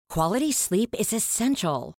Quality sleep is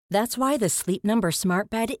essential. That's why the Sleep Number Smart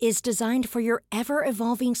Bed is designed for your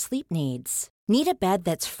ever-evolving sleep needs. Need a bed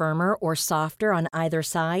that's firmer or softer on either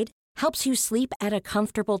side? Helps you sleep at a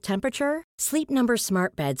comfortable temperature? Sleep Number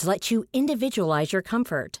Smart Beds let you individualize your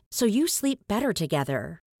comfort, so you sleep better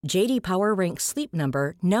together. J.D. Power ranks Sleep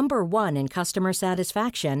Number number 1 in customer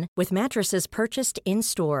satisfaction with mattresses purchased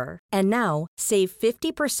in-store. And now, save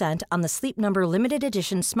 50% on the Sleep Number Limited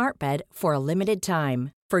Edition Smart Bed for a limited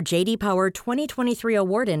time. For J.D. Power 2023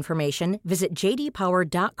 award information, visit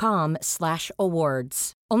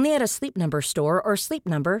jdpower.com/awards. Only at a Sleep Number store or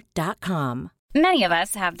sleepnumber.com. Many of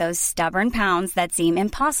us have those stubborn pounds that seem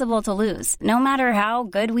impossible to lose, no matter how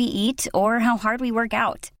good we eat or how hard we work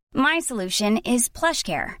out. My solution is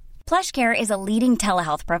PlushCare. PlushCare is a leading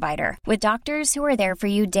telehealth provider with doctors who are there for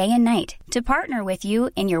you day and night to partner with you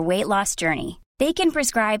in your weight loss journey. They can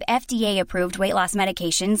prescribe FDA-approved weight loss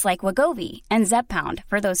medications like Wegovy and Zepbound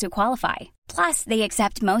for those who qualify. Plus, they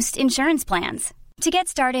accept most insurance plans. To get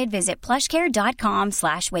started, visit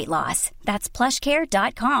plushcare.com/weightloss. That's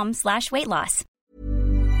plushcare.com/weightloss.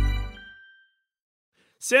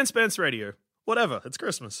 Sandspence Radio. Whatever, it's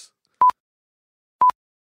Christmas.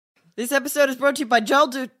 This episode is brought to you by Joel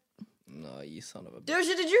No, you son of a bitch.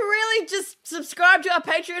 Dusha, did you really just subscribe to our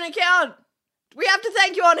Patreon account? We have to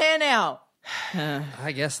thank you on here now.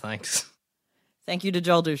 I guess, thanks. Thank you to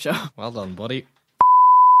Joel Dusha. Well done, buddy.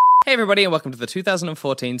 Hey everybody, and welcome to the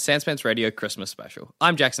 2014 Sandspence Radio Christmas Special.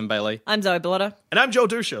 I'm Jackson Bailey. I'm Zoe Bellotta. And I'm Joe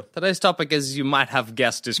Dusha. Today's topic, as you might have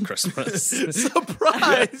guessed, is Christmas.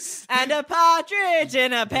 Surprise! And a partridge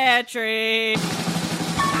in a pear tree.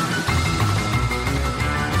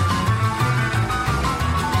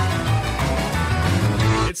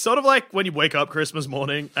 It's sort of like when you wake up Christmas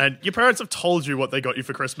morning and your parents have told you what they got you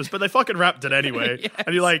for Christmas, but they fucking wrapped it anyway. Yes.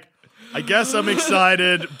 And you're like, I guess I'm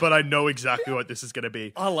excited, but I know exactly what this is going to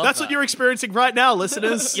be. I love That's that. what you're experiencing right now,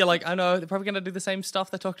 listeners. You're like, I know, they're probably going to do the same stuff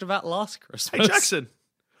they talked about last Christmas. Hey, Jackson,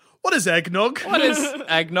 what is eggnog? What is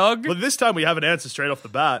eggnog? Well, this time we have an answer straight off the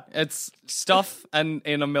bat. It's stuff and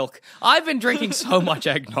in a milk. I've been drinking so much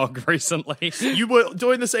eggnog recently. You were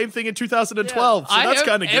doing the same thing in 2012, so that's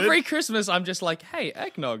kind of good. Every Christmas, I'm just like, hey,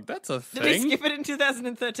 eggnog, that's a Did we thing. skip it in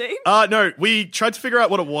 2013? No, we tried to figure out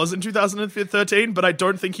what it was in 2013, but I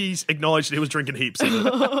don't think he's acknowledged that he was drinking heaps of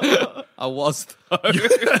it. I was, though.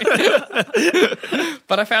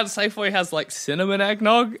 But I found Safeway has, like, cinnamon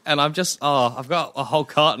eggnog, and I've got a whole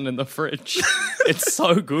carton in the fridge. It's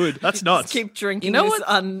so good. That's nuts. Keep drinking You know this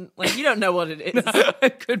what? you don't know what it is.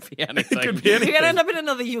 It could be anything. It could be You're anything. going to end up in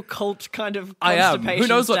another Yakult kind of I am. constipation Who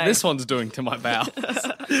knows what state. this one's doing to my bowels?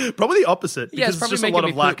 Probably the opposite. Yeah, Because it's probably just a making lot me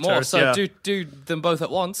of poop lactose. more. So yeah. do them both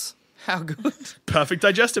at once. How good. Perfect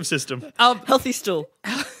digestive system. Healthy stool.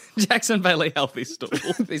 Jackson Bailey healthy stool.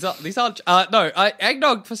 These aren't.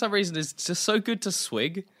 Eggnog for some reason is just so good to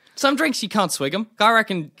swig. Some drinks you can't swig them. I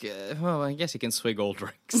reckon. Well, I guess you can swig all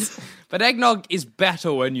drinks, but eggnog is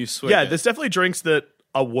better when you swig. Yeah, it. there's definitely drinks that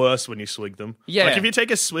are worse when you swig them. Yeah. Like if you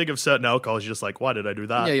take a swig of certain alcohols, you're just like, why did I do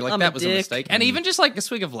that? Yeah, you're like, I'm that a was a dick. mistake. And even just like a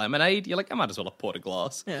swig of lemonade, you're like, I might as well have poured a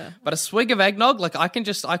glass. Yeah. But a swig of eggnog, like I could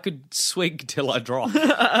swig till I drop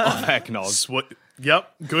of eggnog.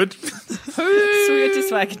 Yep, good. Sweetie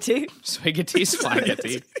swaggerty. Swiggity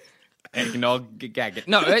swaggity. Eggnog gagget.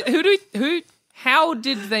 No, how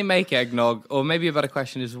did they make eggnog? Or maybe a better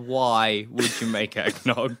question is, why would you make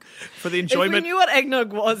eggnog? For the If we enjoyment. knew what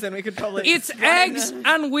eggnog was, then we could probably... It's eggs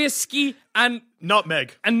and whiskey and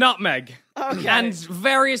Nutmeg. nutmeg. Okay. And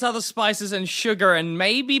various other spices and sugar and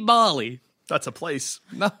maybe barley. That's a place.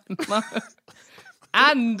 No.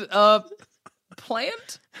 And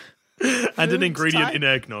plant? And an ingredient type. in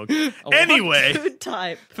eggnog. Anyway, Food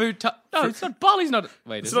type. No, it's not. Barley's not.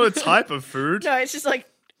 Wait, it's is not a it? type of food. No, it's just like,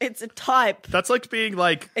 it's a type. That's like being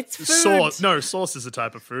like It's food. sauce. No, sauce is a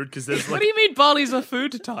type of food because there's What like do you mean barley's a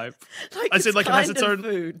food type? Like, I said, it's like, it has kind its of own-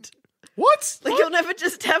 food. what? Like, you'll never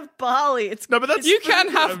just have barley. It's No, but that's You can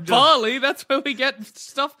I'm have done. barley. That's where we get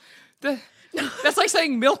stuff. That's like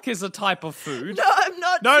saying milk is a type of food. No, I'm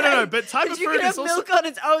not No, saying, but type 'cause of you food can is have also- milk on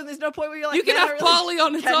its own. There's no point where you're like, You can yeah, have really- barley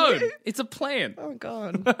on its Can own. you? It's a plant. Oh,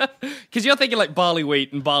 God. Because you're thinking like barley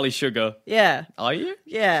wheat and barley sugar. Yeah. Are you?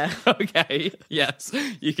 Yeah. Okay. Yes.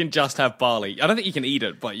 You can just have barley. I don't think you can eat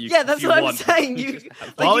it, but you. Yeah, that's if you what I'm want, saying. you You, can have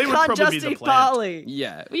like, Barley you would can't probably just be the eat plant. barley.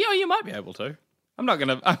 Yeah, you might be able to. I'm not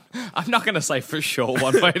gonna say for sure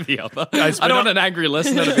one way or the other. Guys, I don't want an angry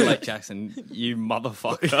listener to be like, Jackson, you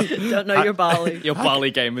motherfucker. Don't know your barley. Your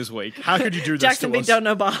barley game is weak. How could you do this Jackson to B us? don't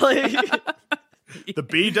know barley. The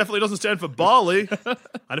B definitely doesn't stand for barley,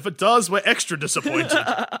 and if it does, we're extra disappointed.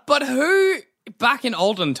 But who back in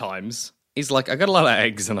olden times is like, I got a lot of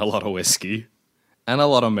eggs and a lot of whiskey, and a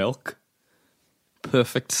lot of milk.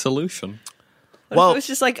 Perfect solution. What if it was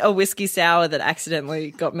just like a whiskey sour that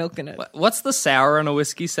accidentally got milk in it? What's the sour in a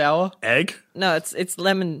whiskey sour? Egg? No, it's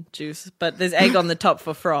lemon juice, but there's egg on the top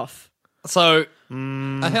for froth. So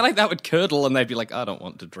I feel like that would curdle, and they'd be like, "I don't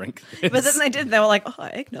want to drink this." But then they did. They were like, "Oh,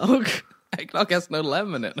 eggnog." Eggnog has no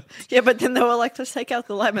lemon in it. Yeah, but then they were like, "Let's take out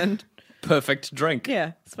the lemon." Perfect drink.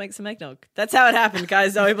 Yeah, let's make some eggnog. That's how it happened,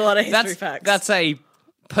 guys. Zoe, a lot of history facts. That's a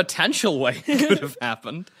potential way it could have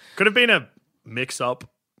happened. Could have been a mix-up.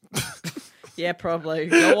 Yeah, probably.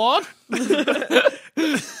 Go on.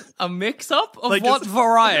 A mix-up of Like, what just-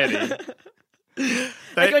 variety?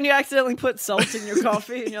 Like when you accidentally put salt in your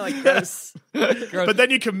coffee and you're like, gross. But then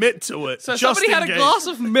you commit to it. So just somebody in had a case. glass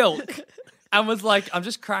of milk and was like, I'm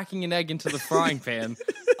just cracking an egg into the frying pan.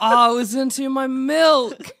 Oh, it was into my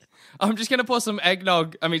milk. I'm just going to pour some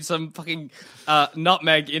some fucking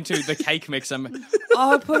nutmeg into the cake mix.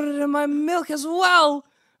 I put it in my milk as well.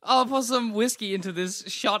 I'll pour some whiskey into this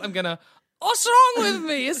shot. What's wrong with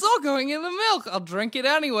me? It's all going in the milk. I'll drink it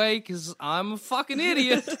anyway because I'm a fucking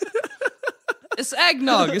idiot. It's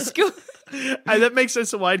eggnog. It's good. And that makes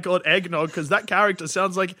sense why I'd call it eggnog, because that character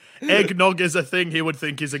sounds like eggnog is a thing he would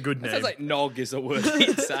think is a good name. Sounds like nog is a word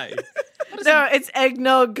he'd say. No, it's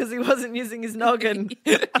eggnog because he wasn't using his noggin.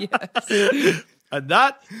 Yes. And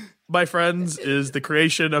that, my friends, is the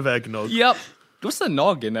creation of eggnog. Yep. What's the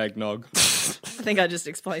nog in eggnog? I think I just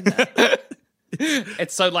explained that.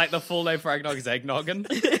 It's so like the full name for eggnog is eggnoggin.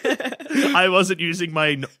 I wasn't using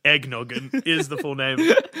my eggnoggin, is the full name.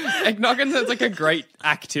 Eggnoggin sounds like a great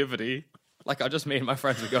activity. Like, me and my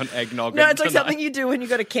friends would go on eggnoggin. No, it's like tonight. something you do when you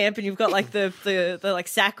go to camp and you've got like the like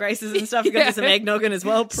sack races and stuff. You've got to do some eggnoggin as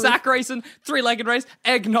well. Sack racing, 3-legged race,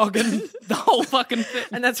 eggnoggin, the whole fucking thing.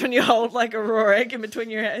 And that's when you hold like a raw egg in between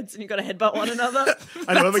your heads and you've got to headbutt one another.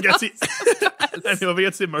 And whoever gets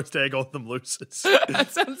the most egg on them loses. That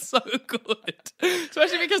sounds so good.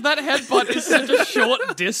 Especially because that headbutt is such a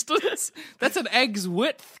short distance. That's an egg's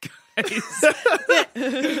width, guys.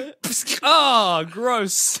 Oh,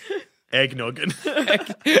 gross. Eggnoggin.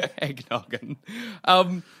 Eggnoggin.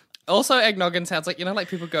 Also, eggnoggin sounds like, like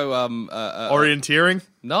people go, Orienteering.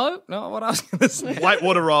 no, what I was going to say.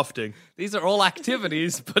 Whitewater rafting. These are all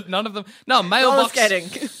activities, but none of them. No, Roller mailbox. skating.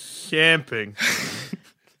 Camping.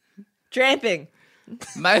 Tramping.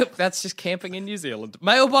 That's just camping in New Zealand.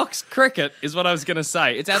 Mailbox cricket is what I was going to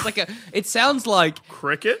say. It sounds like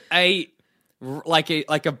Cricket? a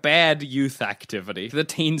bad youth activity. The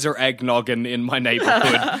teens are eggnogging in my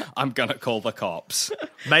neighborhood. I'm going to call the cops.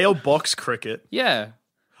 Mailbox cricket. Yeah.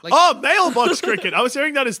 Like Oh, mailbox cricket. I was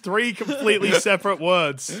hearing that as 3 completely separate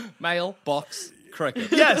words. mailbox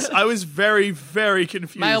cricket. Yes, I was very, very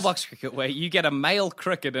confused. Mailbox cricket, where you get a mail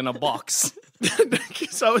cricket in a box.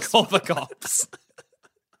 So it's Call the cops.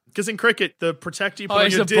 because in cricket, the protector you put Oh, on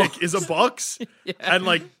it's your a dick box. is a box, and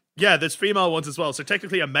there's female ones as well. So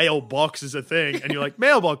technically, a mailbox is a thing, and you're like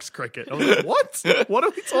mailbox cricket. I was like, what? What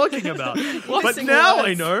are we talking about? But Missing now I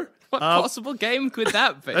words. know. What possible game could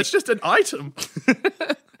that be? That's just an item.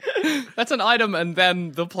 That's an item, and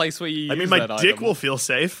then the place where you I use mean, my that dick item. will feel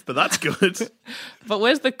safe, but that's good. But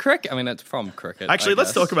where's the cricket? I mean, it's from cricket. Actually, I let's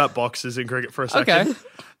guess. talk about boxes in cricket for a second. Okay.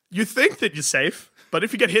 You think that you're safe, but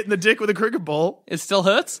if you get hit in the dick with a cricket ball, It still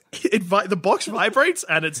hurts? the box vibrates,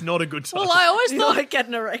 and it's not a good time. Well, I always You thought... like get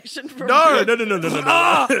an erection from No,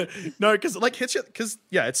 no, because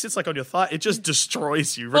it sits like on your thigh. It just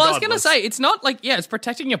destroys you. Well, I was Regardless. going to say, it's not like, it's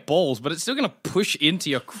protecting your balls, but it's still going to push into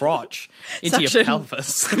your crotch, into your Suction.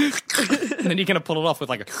 pelvis. And then you're going to pull it off with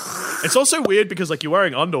like a... It's also weird because you're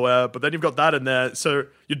wearing underwear, but then you've got that in there, so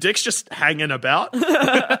your dick's just hanging about.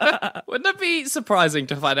 Wouldn't it be surprising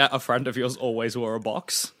to find out a friend of yours always wore a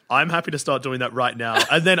box? I'm happy to start doing that right now,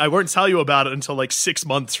 and then I won't tell you about it until 6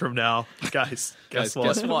 months from now, guys. Guess what?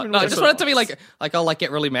 Guess what? No, I just want it to be like I'll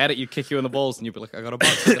get really mad at you, kick you in the balls, and you'll be like, I got a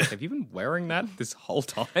box. Like, have you been wearing that this whole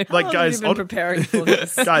time? How long have Guys, you been preparing for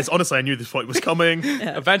this? guys, honestly, I knew this point was coming.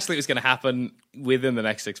 Eventually, it was going to happen within the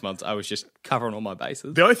next 6 months. I was just covering all my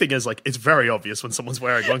bases. The only thing is, it's very obvious when someone's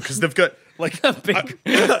wearing one because they've got Big-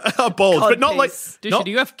 a bulge, but not Codpiece. Dude,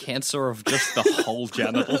 do you have cancer of just the whole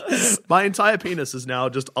genitals? my entire penis is now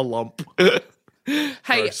just a lump. Hey,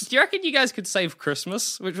 Gross. do you reckon you guys could save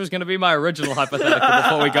Christmas? Which was going to be my original hypothetical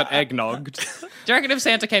before we got eggnogged. Do you reckon if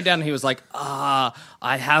Santa came down and he was like, I've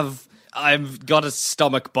got a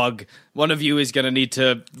stomach bug. One of you is going to need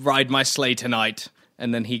to ride my sleigh tonight.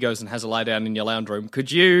 And then he goes and has a lie down in your lounge room.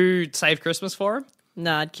 Could you save Christmas for him?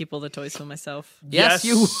 Nah, I'd keep all the toys for myself. Yes,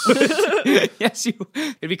 you would. Yes, you would.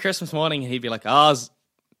 It'd be Christmas morning and he'd be like,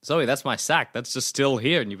 Zoe, that's my sack. That's just still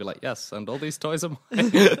here. And you'd be like, yes, and all these toys are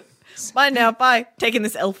mine. Bye now, bye. Taking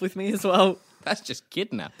this elf with me as well. That's just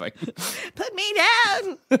kidnapping. Put me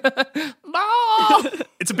down. No!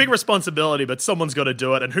 It's a big responsibility, but someone's got to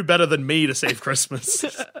do it, and who better than me to save Christmas?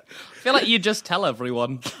 I feel like you just tell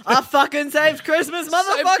everyone. I fucking saved Christmas,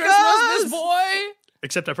 motherfuckers. Save Christmas, this boy!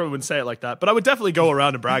 Except I probably wouldn't say it like that, but I would definitely go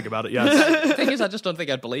around and brag about it, yes. The thing is, I just don't think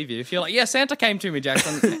I'd believe you. If you're like, yeah, Santa came to me,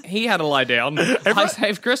 Jackson. He had to lie down. I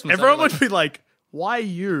saved Christmas. Everyone would be like, why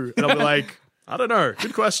you? And I'll be like, I don't know.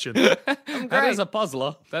 Good question. That is a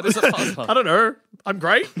puzzler. That is a puzzler. I don't know. I'm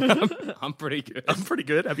great. I'm pretty good. I'm pretty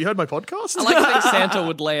good. Have you heard my podcast? I like to think Santa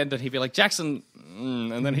would land and he'd be like, Jackson,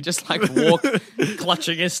 and then he'd just like walk,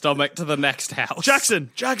 clutching his stomach to the next house.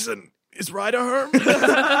 Jackson, is Ryder home?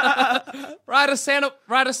 Ryder,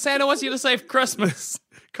 Santa wants you to save Christmas.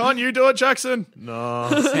 Can't you do it, Jackson? No.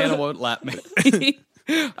 Santa won't let me.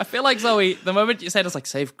 I feel like Zoe, the moment you said it's like,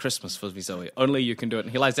 save Christmas for me, Zoe, only you can do it.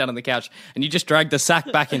 And he lies down on the couch and you just drag the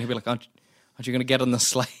sack back in. He'll be like, aren't you going to get on the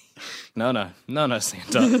sleigh? No,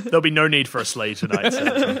 Santa. There'll be no need for a sleigh tonight,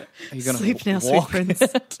 Santa. Are you going to Sleep now, sweet walk? prince.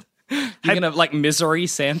 You're going to like misery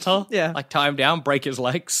Santa? Yeah. Like tie him down, break his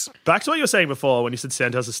legs? Back to what you were saying before when you said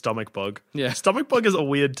Santa has a stomach bug. Yeah. Stomach bug is a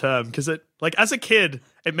weird term because it, like, as a kid,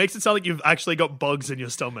 it makes it sound like you've actually got bugs in your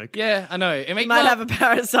stomach. Yeah, I know. It Might have a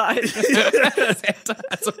parasite. Santa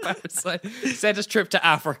has a parasite. Santa's trip to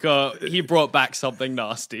Africa, he brought back something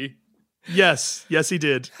nasty. Yes, he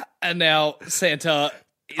did. And now Santa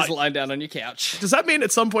is lying down on your couch. Does that mean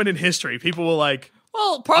at some point in history, people were like,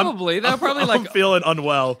 Well, probably. They're probably I'm like... feeling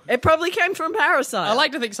unwell. It probably came from parasite. I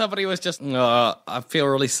like to think somebody was just, I feel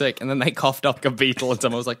really sick. And then they coughed up a beetle and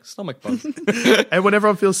someone was like, stomach bug. And when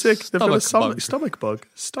everyone feels sick, they've got a Stomach bug.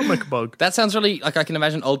 Stomach bug. That sounds really, like I can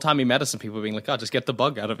imagine old-timey medicine people being like, just get the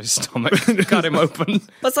bug out of his stomach. Cut him open.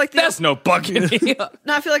 But it's like There's no bug in here.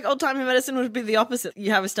 No, I feel like old-timey medicine would be the opposite.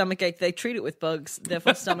 You have a stomach ache, they treat it with bugs,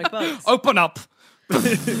 therefore stomach bugs. Open up.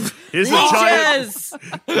 Here's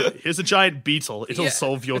a giant beetle. It'll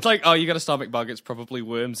solve your... It's like, you got a stomach bug. It's probably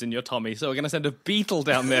worms in your tummy. So we're going to send a beetle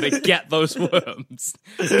down there to get those worms.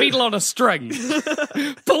 Beetle on a string.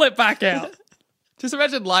 Pull it back out. Just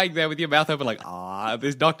imagine lying there with your mouth open like,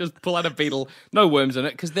 these doctors pull out a beetle, no worms in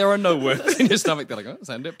it, because there are no worms in your stomach. They're like,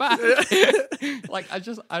 send it back. Like, I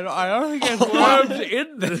don't think there's worms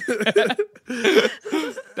in there.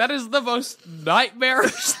 That is the most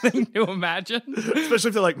nightmarish thing to imagine. Especially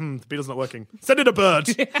if they're like, the beetle's not working. Send it a bird.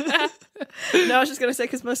 No, I was just going to say,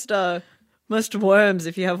 because most worms,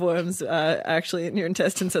 if you have worms, are actually in your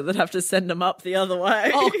intestines, so they'd have to send them up the other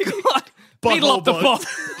way. Oh, God. Beetle Butthole up the bug.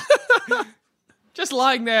 butt. Just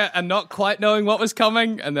lying there and not quite knowing what was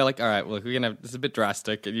coming, and they're like, "All right, well, we're gonna. This is a bit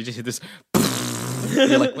drastic." And you just hear this.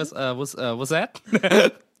 You're like, "Was that?"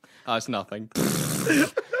 Oh, it's nothing.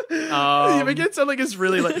 You make it sound like it's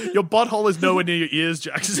really like your butthole is nowhere near your ears,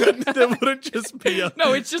 Jackson. There wouldn't just be a...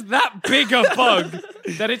 No, it's just that big a bug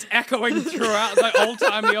that it's echoing throughout the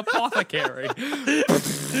old-timey apothecary.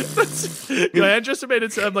 Your ancestor made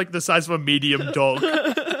it sound like the size of a medium dog.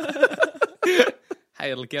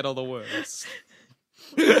 Hey, it'll get all the worms.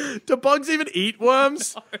 Do bugs even eat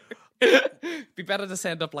worms? Be better to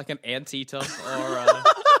send up like an anteater or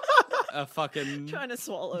a fucking... Trying to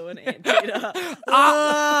swallow an anteater.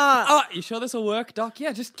 You sure this will work, Doc?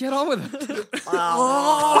 Yeah, just get on with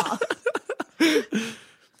it.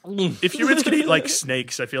 If humans could eat like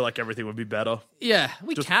snakes, I feel like everything would be better. Yeah,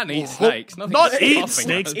 we can eat snakes. Nothing's Not eat stopping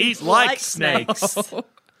snakes, us. eat like snakes.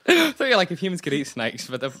 So you're like, if humans could eat snakes,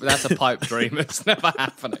 but that's a pipe dream. It's never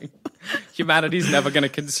happening. Humanity's never going to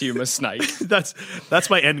consume a snake. That's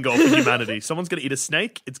my end goal for humanity. Someone's going to eat a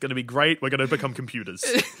snake. It's going to be great. We're going to become computers.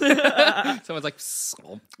 Someone's like, that's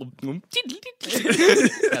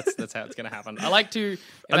how it's going to happen. I like to,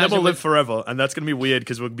 and then we'll live forever. And that's going to be weird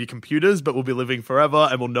because we'll be computers, but we'll be living forever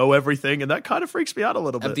and we'll know everything. And that kind of freaks me out a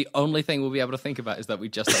little and bit. the only thing we'll be able to think about is that we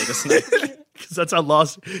just ate a snake. Because that's our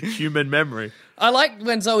last human memory. I like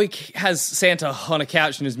when Zoe has Santa on a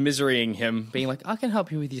couch and is miserying him, being like, I can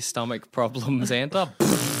help you with your stomach problem, Santa.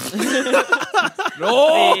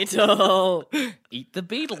 No! Beetle. Eat the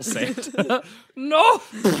beetle, Santa. No!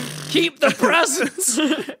 Keep the presents!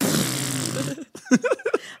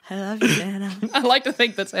 I love you, Santa. I like to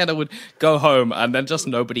think that Santa would go home and then just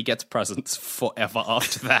nobody gets presents forever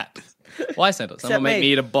after that. Why, Santa? Someone make me.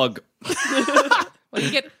 me eat a bug. Well, you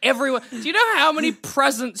get everyone. Do you know how many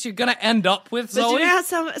presents you're going to end up with, But Zoe? do you know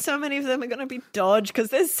how so many of them are going to be dodged? Because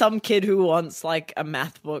there's some kid who wants, like, a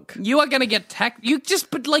math book. You are going to get tech. You're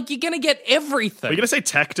going to get everything. Are you going to say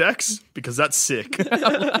tech decks? Because that's sick.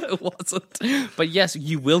 It wasn't. But yes,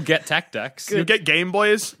 you will get tech decks. You'll get Game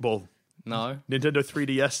Boys. Well, No. Nintendo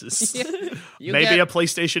 3DSs. You Maybe get- a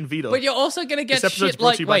PlayStation Vita. But you're also going to get This episode's shit brought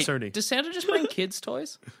like, to you by wait, Sony. does Santa just bring kids'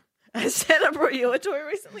 toys? Has Santa brought you a toy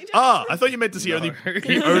recently, Jack? Ah, I thought you meant to see he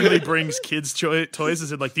only brings kids' toys.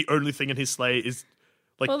 As in, like, the only thing in his sleigh is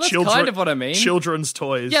like Well, that's children. kind of what I mean. Children's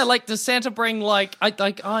toys. Yeah, like, does Santa bring, like,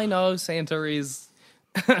 I know Santa is,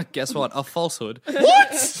 guess what, a falsehood.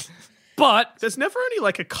 What? But There's never any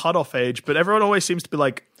like a cutoff age, but everyone always seems to be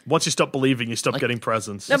like, once you stop believing, you stop getting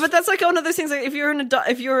presents. No, but that's like one of those things. Like if you're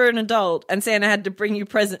an adult and Santa had to bring you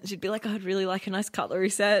presents, you'd be like, oh, I'd really like a nice cutlery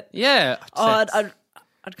set. yeah. Oh,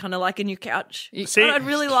 I'd kind of like a new couch. See- I'd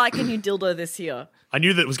really like a new dildo this year. I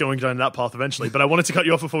knew that it was going down that path eventually, but I wanted to cut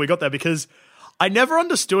you off before we got there because I never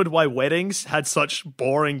understood why weddings had such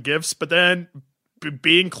boring gifts, but then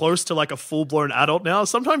being close to like a full-blown adult now,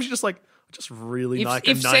 sometimes you're just like, I just really like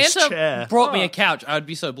a if nice Santa chair. brought me a couch, I would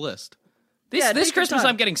be so blissed. This Yeah, take your Christmas, time.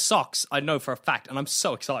 I'm getting socks. I know for a fact, and I'm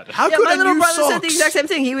so excited. How Yeah, good my are little new brother socks? said the exact same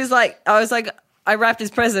thing. He was like, I wrapped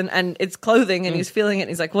his present and it's clothing and he's feeling it and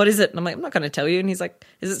he's like, what is it? And I'm like, I'm not going to tell you. And he's like,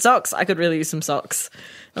 is it socks? I could really use some socks.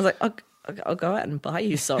 I was like, I'll go out and buy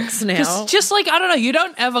you socks now. Just like, I don't know, you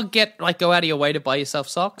don't ever go out of your way to buy yourself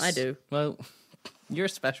socks. I do. Well, you're a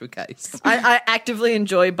special case. I actively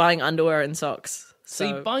enjoy buying underwear and socks. See,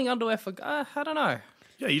 So buying underwear for, I don't know.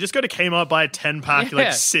 Yeah, you just go to Kmart, buy a 10-pack, you're Yeah.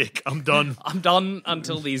 like, sick, I'm done. I'm done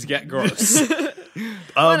until these get gross.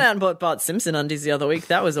 I went out and bought Bart Simpson undies the other week.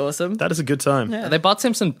 That was awesome. That is a good time. Are they Bart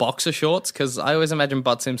Simpson boxer shorts? Because I always imagine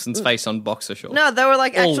Bart Simpson's face on boxer shorts. No, they were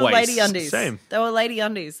like actual Always. lady undies. Same. They were lady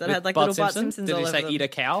undies that had like little Bart Simpsons Did all he over say them. eat a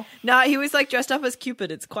cow? No, he was like dressed up as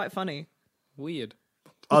Cupid. It's quite funny. Weird.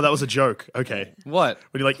 Oh, that was a joke. Okay. What?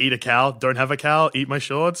 When you like eat a cow, don't have a cow, eat my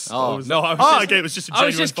shorts. Oh, What was no, that? I was Oh, just- okay, it was just a I genuine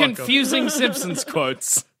was just fuck-up. confusing Simpsons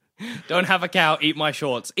quotes. Don't have a cow, eat my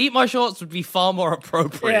shorts. Eat my shorts would be far more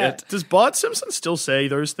appropriate. Does Bart Simpson still say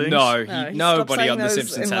those things? No, No, he stopped nobody saying on The those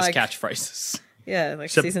Simpsons in, has like- catchphrases. Yeah, like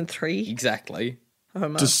season 3. Exactly.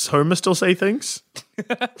 Homer. Does Homer still say things?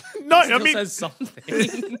 No, I Still mean, says something.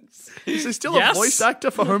 is he still Yes. a voice actor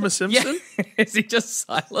for Homer Simpson? Yeah. Is he just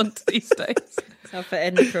silent these days? Oh, for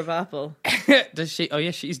Edna Krabappel. Does she? Oh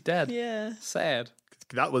yeah, she's dead. Yeah. Sad.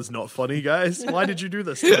 That was not funny, guys. Why did you do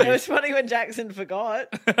this to It me? was funny when Jackson forgot.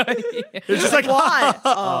 It's just like, Why?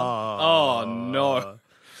 Oh no.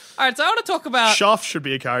 All right, so I want to talk about. Shaft should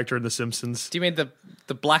be a character in The Simpsons. Do you mean the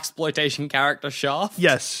blaxploitation character Shaft?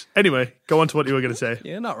 Yes. Anyway, go on to what you were going to say.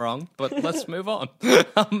 You're not wrong, but let's move on.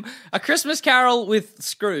 A Christmas Carol with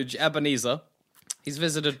Scrooge, Ebenezer. He's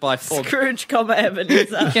visited by four. Scrooge,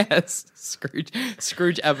 Ebenezer. Yes,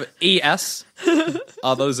 Scrooge ES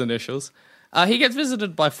are those initials. He gets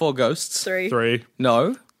visited by 4 ghosts. 3. 3.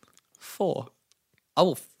 No, 4. I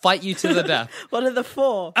will fight you to the death. What are the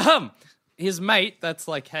 4? His mate, that's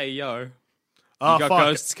like, hey, yo, Oh, got fuck.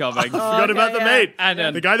 ghosts coming. Forgot about the yeah. mate. And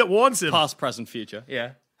then the guy that warns him. past, present, future.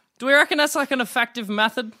 Yeah. Do we reckon that's like an effective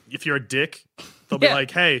method? If you're a dick, they'll be Yeah. like,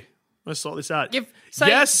 hey, let's sort this out. Say-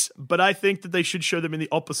 Yes, but I think that they should show them in the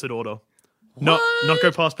opposite order. Not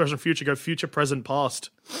go past, present, future. Go future, present, past.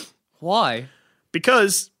 Why?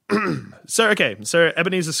 Because, so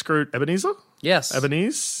Ebenezer Scrooge. Ebenezer? Yes.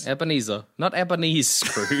 Ebenezer? Not Ebenezer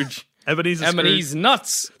Scrooge. Ebenezer Scrooge. Ebenezer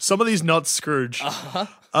nuts. Some of these nuts Scrooge.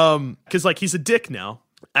 Because like he's a dick now,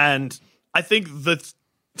 and I think that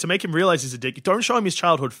to make him realize he's a dick, don't show him his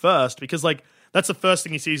childhood first, because like that's the first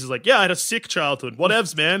thing he sees is like, yeah, I had a sick childhood.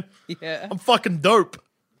 Whatevs, man. Yeah. I'm fucking dope.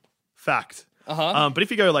 Fact. But if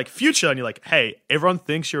you go like future and you're like, hey, everyone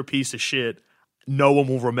thinks you're a piece of shit. No one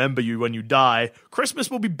will remember you when you die. Christmas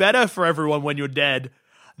will be better for everyone when you're dead.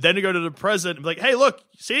 Then you go to the present and be like, hey, look,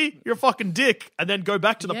 see, you're a fucking dick. And then go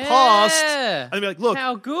back to the past and be like, look,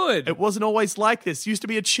 How good. it wasn't always like this. You used to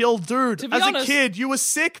be a chill dude. To be As honest- a kid, you were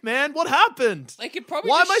sick, man. What happened? They could probably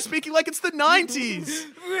Why just am I speaking like it's the 90s?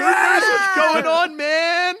 Who knows what's going on,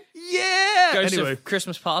 man? Yeah. Ghost Anyway, of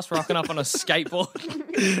Christmas Past rocking up on a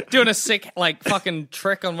skateboard, doing a sick, like, fucking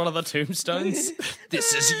trick on one of the tombstones.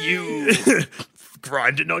 This is you.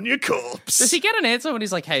 grinding on your corpse. Does he get an answer when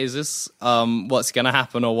he's like, hey, is this what's going to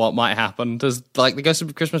happen or what might happen? Does, like, the Ghost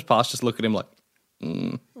of Christmas Past just look at him like,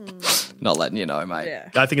 not letting you know, mate. Yeah.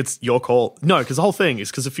 I think it's your call. No, because the whole thing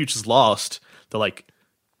is because the future's lost. They're like,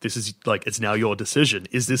 this is like, it's now your decision.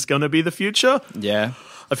 Is this going to be the future? Yeah.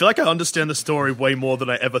 I feel like I understand the story way more than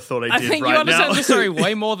I ever thought I I did think right you understand now. the story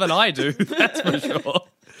way more than I do, that's for sure.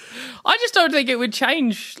 I just don't think it would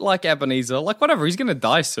change, like, Ebenezer. Like, whatever, he's going to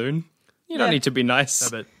die soon. You don't Yeah. need to be nice.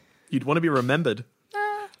 But you'd want to be remembered.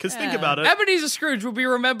 Because think about it. Ebenezer Scrooge will be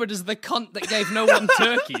remembered as the cunt that gave no one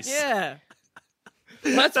turkeys. Yeah.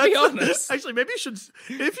 Let's be honest. Actually, maybe you should. If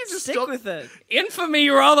you just Stick stop. with it. Infamy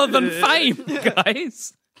rather than fame,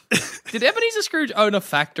 guys. Did Ebenezer Scrooge own a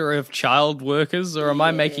factory of child workers, or am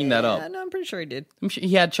I making that Yeah, up? no, I'm pretty sure he did. I'm sure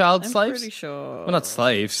he had child I'm slaves? pretty sure. Well, not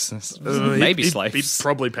slaves. Maybe slaves. He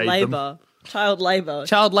probably paid them. Labor. Child labor.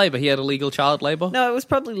 Child labor. He had illegal child labor. No, it was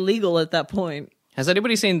probably legal at that point. Has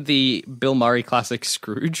anybody seen the Bill Murray classic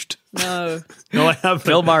Scrooged? No. No, I haven't.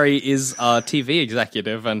 Bill Murray is a TV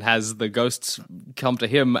executive and has the ghosts come to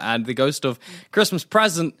him, and the ghost of Christmas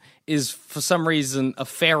Present is, for some reason, a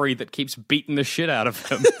fairy that keeps beating the shit out of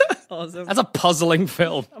him. Awesome. That's a puzzling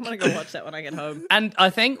film. I'm going to go watch that when I get home. And I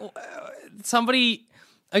think somebody...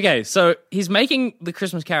 Okay, so he's making The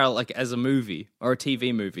Christmas Carol like as a movie or a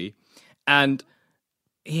TV movie, and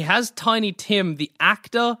he has Tiny Tim, the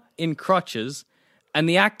actor, in crutches, and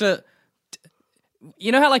the actor...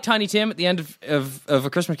 You know how like Tiny Tim at the end of A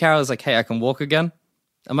Christmas Carol is like, hey, I can walk again?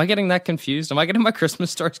 Am I getting that confused? Am I getting my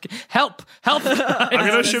Christmas stories? Help! Help! I'm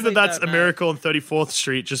going to assume that that's don't A know. Miracle on 34th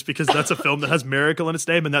Street just because that's a film that has miracle in its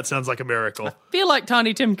name and that sounds like a miracle. I feel like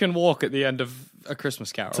Tiny Tim can walk at the end of A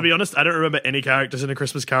Christmas Carol. To be honest, I don't remember any characters in A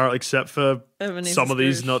Christmas Carol except for Ebenezer some of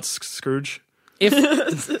these Scrooge. not Scrooge.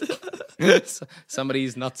 If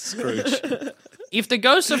somebody's not Scrooge. If the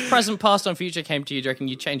ghosts of present, past, and future came to you, do you reckon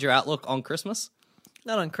you'd change your outlook on Christmas?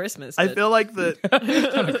 Not on Christmas. I But feel like that.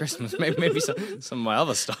 Not on Christmas, maybe some of my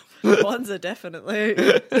other stuff. ones are definitely.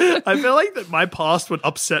 I feel like that my past would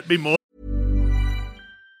upset me more.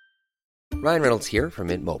 Ryan Reynolds here from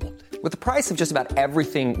Mint Mobile. With the price of just about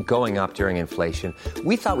everything going up during inflation,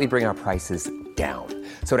 we thought we'd bring our prices down.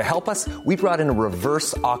 So to help us, we brought in a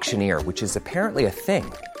reverse auctioneer, which is apparently a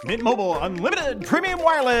thing. Mint Mobile Unlimited Premium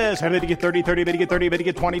Wireless. How to get 30, 30, bit to get 30, bit to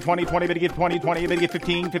get 20, 20, 20, bit to get 20, 20, bit to get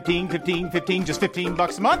 15, 15, 15, 15, just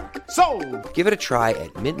 $15 a month? Sold! Give it a try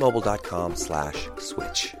at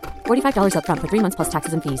mintmobile.com/switch. $45 up front for 3 months plus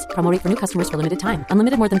taxes and fees. Promo rate for new customers for limited time.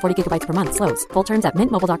 Unlimited more than 40 gigabytes per month. Slows full terms at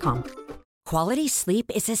mintmobile.com. Quality sleep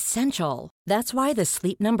is essential. That's why the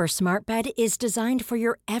Sleep Number Smart Bed is designed for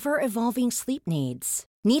your ever-evolving sleep needs.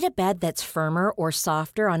 Need a bed that's firmer or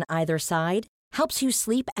softer on either side? Helps you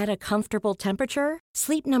sleep at a comfortable temperature?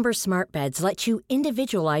 Sleep Number Smart Beds let you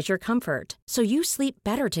individualize your comfort so you sleep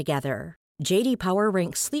better together. JD Power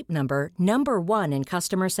ranks Sleep Number number 1 in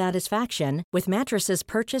customer satisfaction with mattresses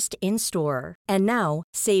purchased in-store. And now,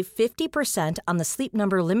 save 50% on the Sleep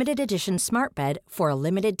Number Limited Edition Smart Bed for a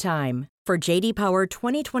limited time. For JD Power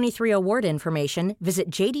 2023 award information,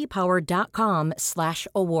 visit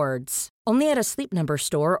jdpower.com/awards. Only at a Sleep Number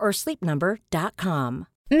store or sleepnumber.com.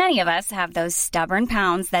 Many of us have those stubborn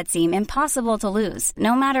pounds that seem impossible to lose,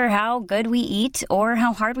 no matter how good we eat or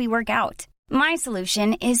how hard we work out. My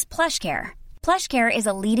solution is PlushCare. PlushCare is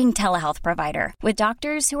a leading telehealth provider with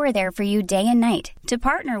doctors who are there for you day and night to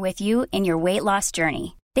partner with you in your weight loss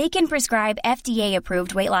journey. They can prescribe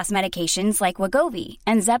FDA-approved weight loss medications like Wegovy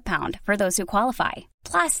and Zepbound for those who qualify.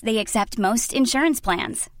 Plus, they accept most insurance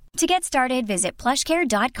plans. To get started, visit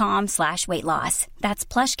plushcare.com/weightloss. That's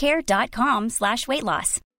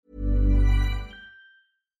plushcare.com/weightloss.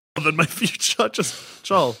 Than my future, just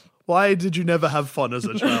Joel. Why did you never have fun as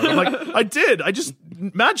a child? I'm like, I did.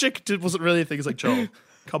 Magic wasn't really a thing. It's like, Joel,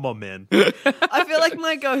 come on, man. I feel like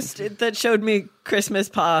my ghost that showed me Christmas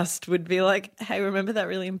past would be like, hey, remember that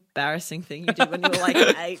really embarrassing thing you did when you were like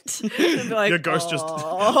 8? And be like, Your ghost just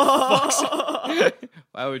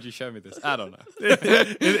Why would you show me this? I don't know.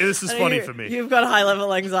 This is funny for me. You've got high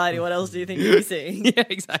level anxiety. What else do you think you'd be seeing? Yeah,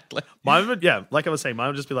 exactly. Mine would, like I was saying, mine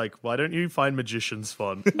would just be like, why don't you find magicians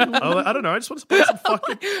fun? I'm like, I don't know. I just want to play some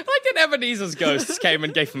fucking. Like an Ebenezer's ghosts came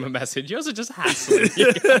and gave him a message. Yours are just hassling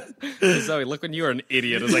you. Zoe, look when you were an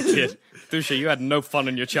idiot as a kid. Dusha, you had no fun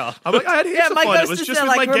in your child. I'm like, I had heaps of my fun. It ghost was is just there,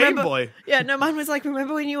 with like, my remember- Game Boy. Yeah, no, mine was like,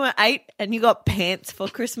 remember when you were 8 and you got pants for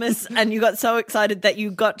Christmas and you got so excited that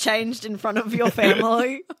you got changed in front of your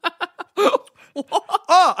family? Oh,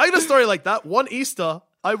 I got a story like that. One Easter,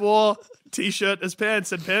 I wore t-shirt as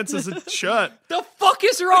pants and pants as a shirt. The fuck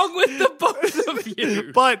is wrong with the both of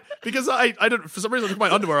you? But because I don't, for some reason, I took my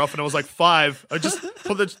underwear off and I was like 5. I just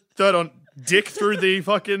put the shirt on, dick through the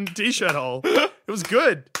fucking t-shirt hole. It was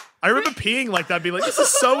good. I remember peeing like that, being like, this is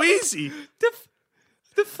so easy.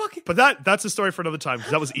 The fucking... But that's a story for another time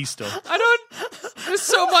because that was Easter. There's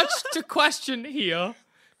so much to question here.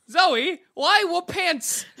 Zoe, why were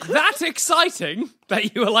pants that exciting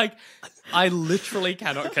that you were like, I literally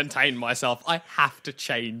cannot contain myself. I have to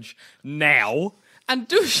change now. And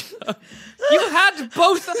Dusha, you had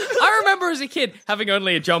both. I remember as a kid having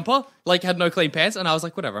only a jumper, like had no clean pants, and I was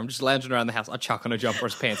like, whatever, I'm just lounging around the house. I chuck on a jumper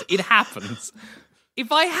as pants. It happens.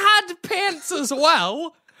 If I had pants as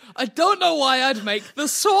well, I don't know why I'd make the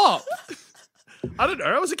swap. I don't know.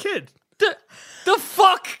 I was a kid. The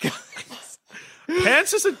fuck, guys?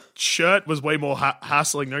 Pants as a shirt was way more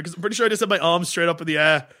hassling though, because I'm pretty sure I just had my arms straight up in the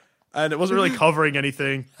air, and it wasn't really covering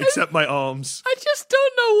anything except my arms. I just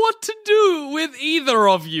don't know what to do with either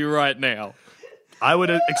of you right now. I would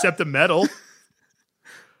accept a medal.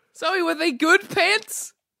 Zoe, were they good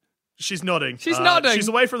pants? She's nodding. She's nodding. She's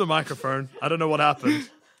away from the microphone. I don't know what happened.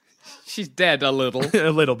 She's dead a little.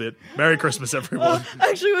 A little bit. Merry Christmas, everyone. I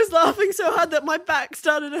actually was laughing so hard that my back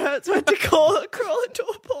started to hurt, so I had to crawl into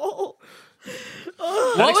a ball.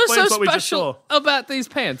 What was so explains what we just special saw. about these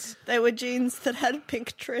pants? They were jeans that had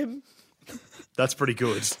pink trim. That's pretty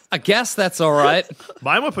good. I guess that's all right.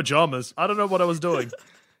 Mine were pajamas. I don't know what I was doing.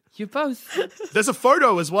 You both. There's a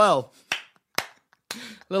photo as well.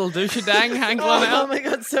 Little douche-a-dang hanging Oh out. my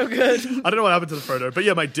god, so good. I don't know what happened to the photo, but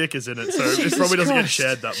yeah, my dick is in it, so it probably doesn't get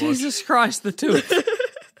shared that much. Jesus Christ, the tooth.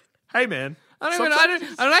 Hey, man. I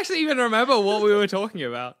don't actually even remember what we were talking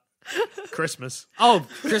about. Christmas. Oh,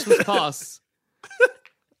 Christmas past.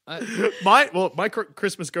 My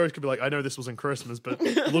Christmas ghost could be like, I know this wasn't Christmas, but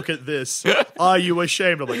look at this. Are you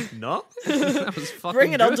ashamed? I'm like, no. That was fucking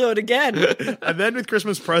Bring it, I'll good. do it again. And then with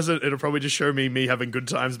Christmas present, it'll probably just show me having good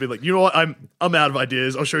times, be like, you know what, I'm out of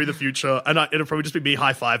ideas. I'll show you the future, and it'll probably just be me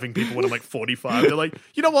high fiving people when I'm like 45. They're like,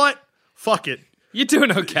 you know what? Fuck it. You're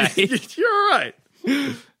doing okay. You're all right.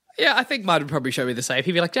 Yeah, I think Mike would probably show me the same.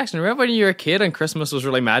 He'd be like, Jackson, remember when you were a kid and Christmas was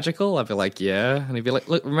really magical? I'd be like, yeah. And he'd be like,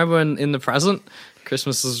 look, remember in the present,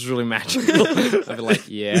 Christmas was really magical? I'd be like,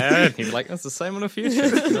 yeah. And he'd be like, that's the same in the future.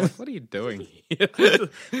 I'd be like, what are you doing here?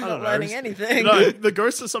 Not learning anything. No, the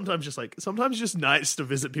ghosts are sometimes just nice to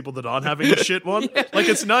visit people that aren't having a shit one. Like,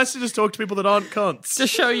 it's nice to just talk to people that aren't cunts. To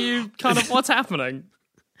show you kind of what's happening.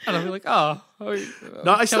 And I'd be like, no,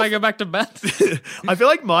 can I go back to bed? I feel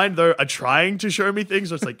like mine, though, are trying to show me things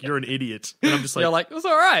where it's like, you're an idiot. And I'm just like, You're like, it was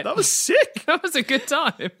all right. that was sick. That was a good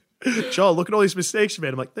time. Joel, look at all these mistakes you made.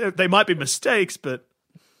 I'm like, they might be mistakes, but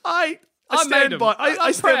I I stand made by. them. I'm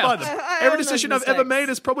I stand by proud. them. I Every own those decision I've ever mistakes. made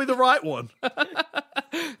is probably the right one.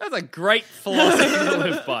 That's a great philosophy to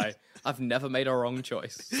live by. I've never made a wrong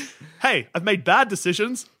choice. Hey, I've made bad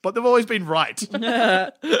decisions, but they've always been right.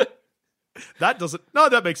 That doesn't. No,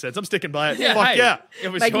 that makes sense. I'm sticking by it. Fuck hey, yeah. It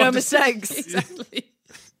was Make your no decision. mistakes. Exactly.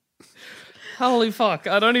 Holy fuck.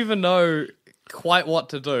 I don't even know quite what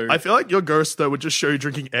to do. I feel like your ghost, though, would just show you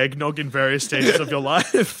drinking eggnog in various stages of your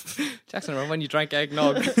life. Jackson, remember when you drank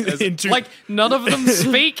eggnog? Into- Like, none of them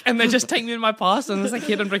speak, and they just take me in my past, and there's a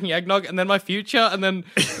kid I'm drinking eggnog, and then my future, and then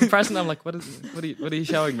the present. I'm like, what are you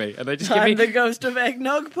showing me? And they just give I'm me. the ghost of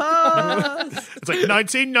eggnog pass. It's like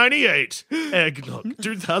 1998, eggnog.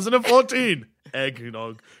 2014,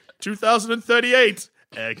 eggnog. 2038,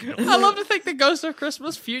 eggnog. I love to think the Ghost of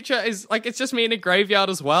Christmas Future is like it's just me in a graveyard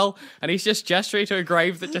as well, and he's just gesturing to a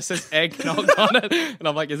grave that just says eggnog on it, and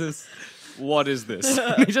I'm like, what is this?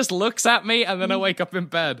 And he just looks at me, and then I wake up in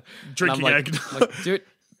bed, Drinking and I'm like, eggnog. I'm like, dude,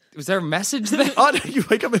 was there a message there? Oh, no, you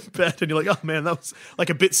wake up in bed and you're like, oh man, that was like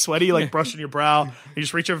a bit sweaty, like brushing your brow. You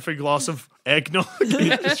just reach over for a glass of eggnog and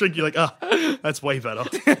you just drink. You're like, oh, that's way better.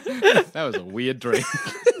 That was a weird dream.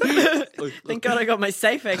 Thank God I got my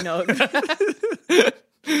safe eggnog.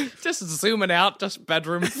 Just zooming out, just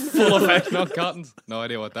bedroom full of eggnog cartons. No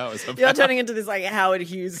idea what that was about. You're turning into this like Howard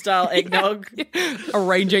Hughes style eggnog.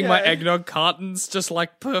 Arranging my eggnog cartons just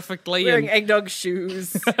like perfectly. Wearing And eggnog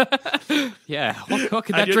shoes. yeah, what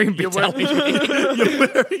could that And dream be you're telling me? you're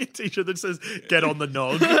wearing a t-shirt that says, get on the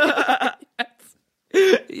nog.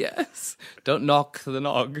 Yes. Don't knock the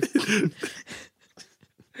nog.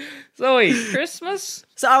 Zoe, Christmas?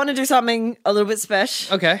 So I want to do something a little bit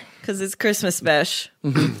special Okay. because it's Christmas special.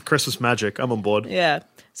 Christmas magic. I'm on board. Yeah.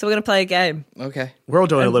 So we're going to play a game. Okay. We're all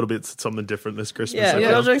doing a little bit something different this Christmas. Yeah, okay?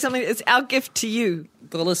 we're all doing something. It's our gift to you.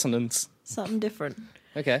 The listeners. Something different.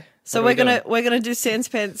 Okay. So What are we're gonna do Sans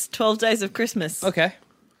Pants 12 Days of Christmas. Okay.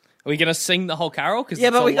 Are we gonna sing the whole carol? Because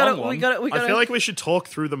Yeah, but we got gotta. I feel like we should talk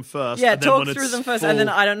through them first. Yeah, and then talk when through it's them first, full- and then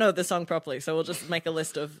I don't know the song properly, so we'll just make a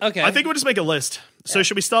list of. Okay. I think we'll just make a list. So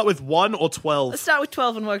should we start with 1 or 12? Let's start with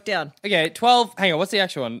 12 and work down. Okay, 12. Hang on, what's the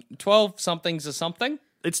actual one? 12 something's a something?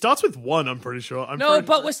 It starts with 1, I'm pretty sure.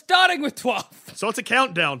 But we're starting with 12. So it's a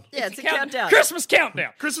countdown. Yeah, it's a countdown. Christmas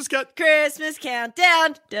countdown. Christmas cat. Christmas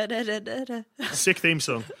countdown. Da, da, da, da, da. Sick theme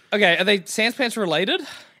song. Okay, are they Sans Pants related?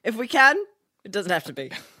 If we can, it doesn't have to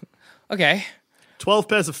be. Okay. 12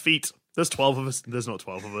 pairs of feet. There's 12 of us. There's not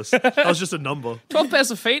 12 of us. That was just a number. 12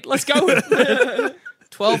 pairs of feet. Let's go with it.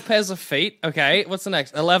 12 pairs of feet. Okay, what's the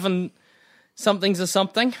next? 11 something's a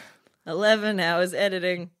something? 11 hours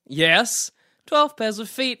editing. Yes. 12 pairs of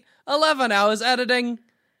feet. 11 hours editing.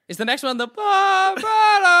 Is the next one the...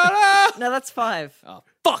 No, that's 5. Oh,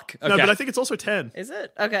 Fuck. Okay. No, but I think it's also 10. Is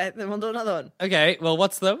it? Okay, then we'll do another one. Okay, well,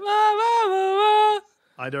 what's the...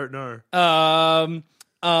 I don't know.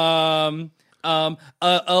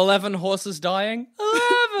 11 horses dying.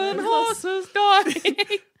 11 horses dying.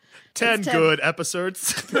 10 good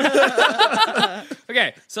episodes.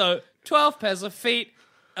 Okay, so 12 pairs of feet,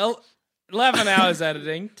 11 hours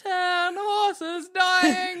editing, 10 horses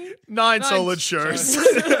dying. 9 solid shows.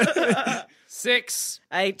 6.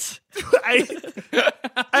 8.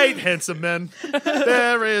 8 handsome men.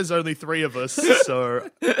 There is only 3 of us, so...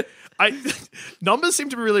 numbers seem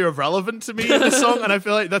to be really irrelevant to me in this song, and I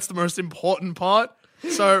feel like that's the most important part.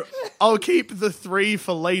 So I'll keep the 3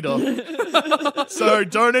 for later. So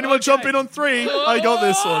don't anyone jump in on 3. I got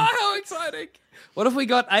this one. How exciting. What have we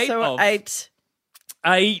got 8 So of? 8.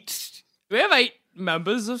 8. We have 8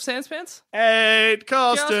 members of Sanspants. 8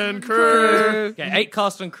 cast and crew. Okay, 8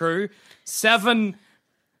 cast and crew. 7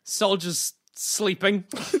 soldiers sleeping.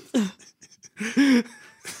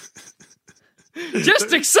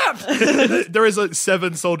 Just accept! There is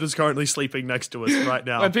 7 soldiers currently sleeping next to us right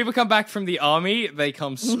now. When people come back from the army, they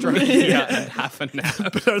come straight here and have a nap.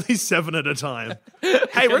 But only 7 at a time.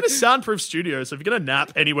 Hey, we're in a soundproof studio, so if you're going to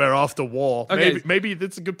nap anywhere after war, Okay. maybe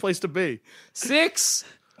it's a good place to be. 6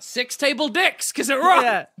 table dicks, because it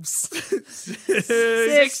rhymes. Yeah.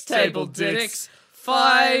 6 table dicks.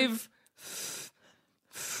 5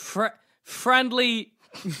 friendly...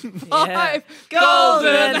 5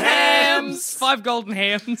 golden hams. 5 golden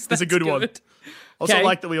hams. That's a good one. Also Okay.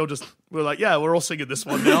 like that we're like, yeah, we're all singing this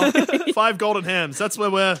one now. 5 golden hams. That's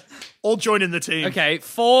where we're all joining the team. Okay,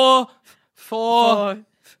 4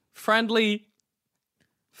 friendly...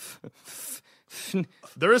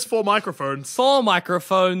 There is 4 microphones. 4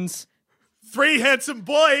 microphones. 3 handsome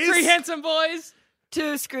boys. 3 handsome boys.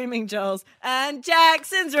 2 screaming Joels. And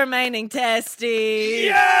Jackson's remaining testes.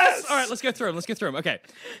 Yes! All right, let's go through them. Okay.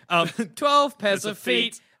 12 pairs of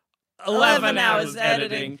feet. 11 hours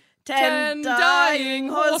editing. 10 dying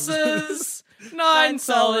horses. 9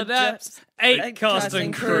 solid apps. 8 cast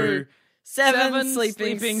and crew. 7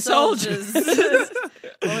 sleeping sleeping soldiers. soldiers.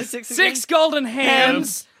 What was 6 again? 6 golden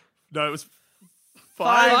hams. No, it was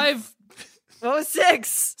 5. 5. What was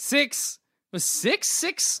 6? 6. Was 6?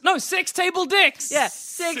 6? No, 6 table dicks. Yeah,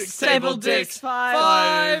 6 table table dicks. dicks.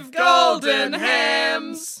 5 golden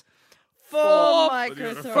hams. 4 Phones.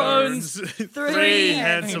 microphones. 3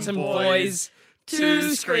 handsome boys.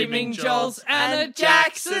 2 screaming Joels. And a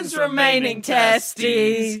Jackson's remaining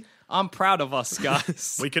testes. I'm proud of us,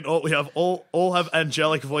 guys. We all have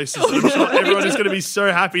angelic voices. I'm sure everyone is going to be so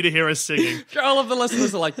happy to hear us singing. Sure, all of the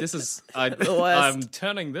listeners are like, this is... I'm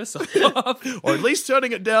turning this off. Or at least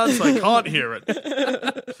turning it down so I can't hear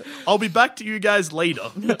it. I'll be back to you guys later.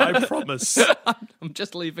 I promise. I'm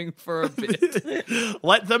just leaving for a bit.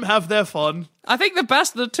 Let them have their fun. I think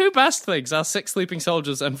the 2 best things are 6 sleeping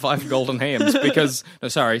soldiers and 5 golden hams because... No,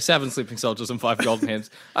 sorry, 7 sleeping soldiers and 5 golden hams.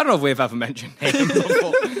 I don't know if we've ever mentioned ham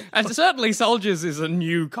before. And certainly soldiers is a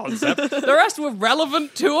new concept. The rest were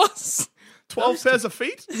relevant to us. 12 pairs of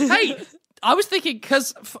feet? Hey, I was thinking,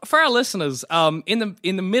 because for our listeners, in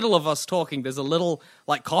the middle of us talking, there's a little,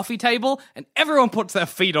 like, coffee table, and everyone puts their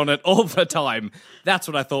feet on it all the time. That's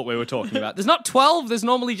what I thought we were talking about. There's not 12, there's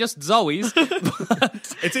normally just Zoe's.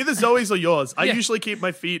 But... It's either Zoe's or yours. I usually keep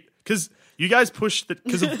my feet, because you guys push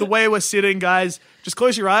because of the way we're sitting, guys. Just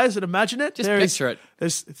close your eyes and imagine it. Just picture it.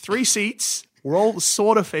 There's 3 seats. We're all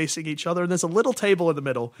sort of facing each other, and there's a little table in the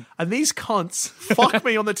middle. And these cunts fuck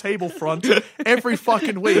me on the table front every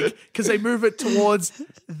fucking week because they move it towards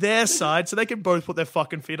their side so they can both put their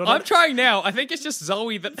fucking feet on I'm it. trying now. I think it's just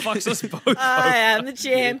Zoe that fucks us both. I am the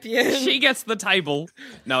champion. She gets the table.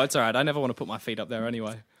 No, it's all right. I never want to put my feet up there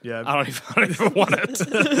anyway. Yeah. I don't even want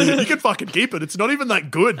it. You can fucking keep it. It's not even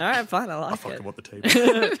that good. All right, fine. I like I it. fucking want the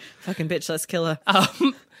table. Fucking bitch, let's kill her. I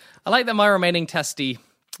like that my remaining testy.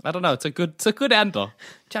 I don't know. It's a good ender.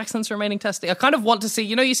 Jackson's remaining testy. I kind of want to see.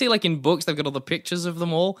 You see like in books they've got all the pictures of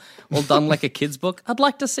them all done like a kid's book. I'd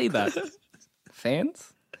like to see that.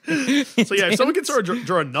 Fans. So yeah, if someone can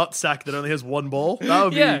draw a nut sack that only has 1 ball, that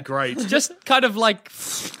would be great. Just kind of like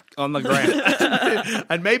on the ground.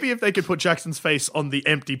 And maybe if they could put Jackson's face on the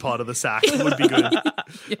empty part of the sack, it would be good.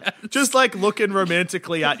 Yes. Just like looking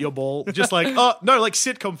romantically at your ball. Just like, oh, no, like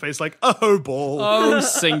sitcom face, like, oh, ball. Oh,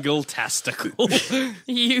 single testicle.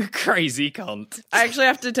 You crazy cunt. I actually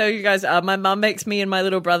have to tell you guys, my mum makes me and my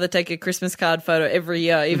little brother take a Christmas card photo every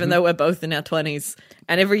year, even though we're both in our 20s.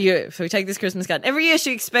 And every year, so we take this Christmas card. Every year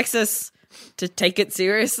she expects us, to take it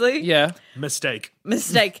seriously. Yeah. Mistake.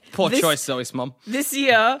 Poor choice, Zoe's mum. This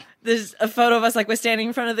year, there's a photo of us, like, we're standing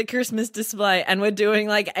in front of the Christmas display and we're doing,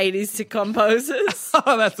 like, 80s sitcom poses.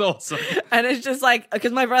 Oh, that's awesome. And it's just, like,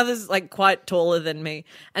 because my brother's, like, quite taller than me.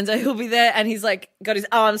 And so he'll be there and he's, like, got his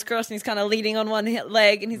arms crossed and he's kind of leaning on one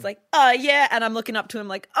leg and he's like, oh, yeah. And I'm looking up to him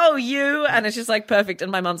like, oh, you. And it's just, like, perfect.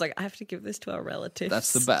 And my mum's like, I have to give this to our relatives.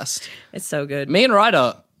 That's the best. It's so good. Me and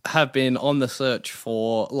Ryder have been on the search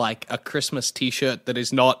for, like, a Christmas t-shirt that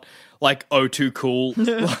is not, like, oh, too cool.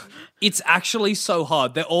 It's actually so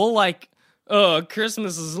hard. They're all like, oh,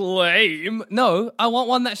 Christmas is lame. No, I want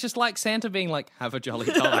one that's just like Santa being like, have a jolly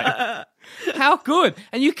time. How good.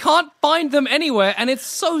 And you can't find them anywhere, and it's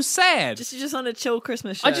so sad. You just want a chill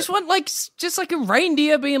Christmas shirt. I just want, like, just like a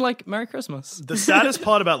reindeer being like, Merry Christmas. The saddest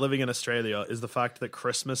part about living in Australia is the fact that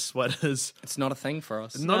Christmas sweaters It's not a thing for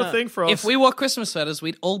us. not a thing for us. If we wore Christmas sweaters,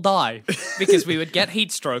 we'd all die because we would get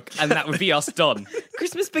heat stroke, and that would be us done.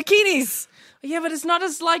 Christmas bikinis. Yeah, but it's not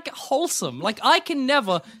as, like, wholesome. Like, I can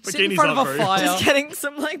never sit in Bikinis front of aren't a very- fire. Just getting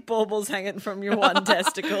some, like, baubles hanging from your one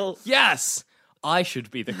testicle. Yes! I should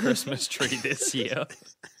be the Christmas tree this year.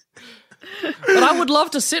 But I would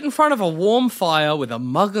love to sit in front of a warm fire with a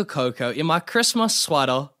mug of cocoa in my Christmas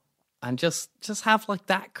sweater and just have, like,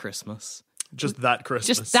 that Christmas. Just that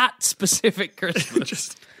Christmas. Just that specific Christmas.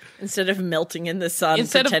 Just Instead of melting in the sun,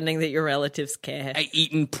 Instead of- pretending that your relatives care. I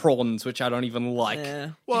eaten prawns, which I don't even like. Yeah.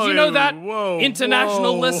 Did you know that, Whoa,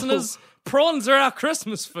 international whoa. listeners? Prawns are our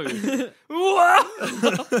Christmas food.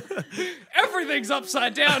 Whoa! Everything's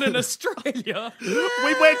upside down in Australia.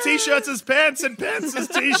 We wear t-shirts as pants and pants as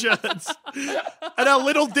t-shirts. And our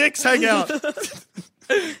little dicks hang out.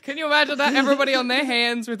 Can you imagine that? Everybody on their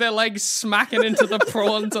hands with their legs smacking into the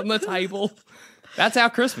prawns on the table. That's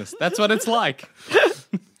our Christmas. That's what it's like.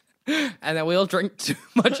 And then we all drink too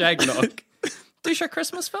much eggnog. Do you show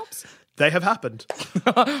Christmas films? They have happened.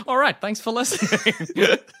 All right, thanks for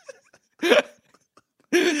listening.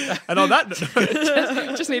 And on that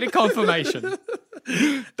note, Just need a confirmation.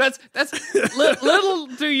 That's little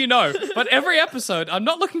do you know, but every episode, I'm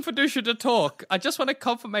not looking for Dusha to talk. I just want a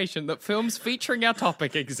confirmation that films featuring our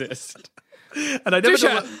topic exist. and I never know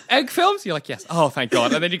Dusha, egg films? You're like, yes. Oh, thank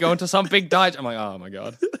God. And then you go into some big diet. I'm like, oh my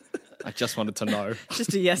God. I just wanted to know.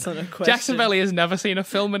 Just a yes on a question. Jackson Bailey has never seen a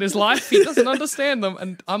film in his life. He doesn't understand them,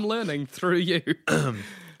 and I'm learning through you.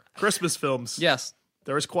 Christmas films. Yes.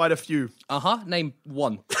 There is quite a few. Name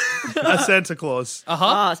one. A Santa Claus.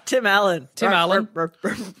 Tim Allen. Tim Allen.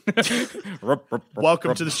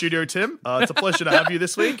 Welcome to the studio, Tim. It's a pleasure to have you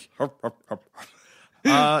this week.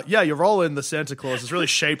 Yeah, your role in the Santa Claus has really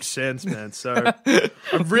shaped Sans, man. So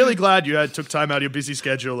I'm really glad you took time out of your busy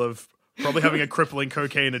schedule of probably having a crippling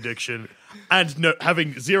cocaine addiction and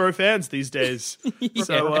having zero fans these days.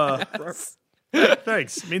 So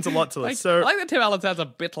thanks. It means a lot to us. I like that Tim Allen sounds a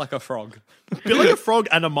bit like a frog. A bit like a frog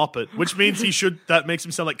and a muppet, which means that makes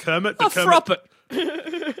him sound like Kermit. A But Kermit,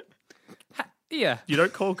 froppet. Yeah. you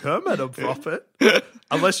don't call Kermit a muppet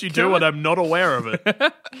unless you do, and I'm not aware of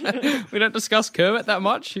it. We don't discuss Kermit that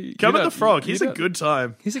much. Kermit the Frog, he's a good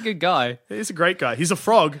time. He's a good guy. He's a great guy. He's a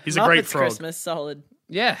frog. He's a great Muppets frog. Christmas, solid.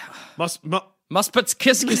 Yeah. Muppets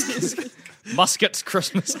Kiss Kiss Kiss. Musket's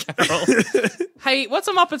Christmas Carol. Hey, what's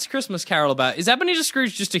a Muppets Christmas Carol about? Is Ebenezer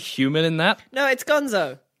Scrooge just a human in that? No, it's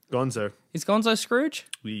Gonzo. Gonzo. Is Gonzo Scrooge?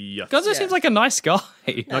 Yeah. Gonzo seems like a nice guy.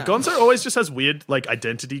 Now, Gonzo always just has weird, like,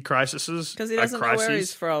 identity crises. Because he doesn't know where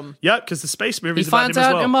he's from. Yeah, because the space He movie's about finds him as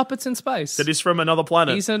out well. in Muppets in Space That he's from another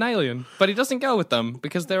planet. he's an alien, but he doesn't go with them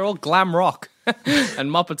because they're all glam rock. And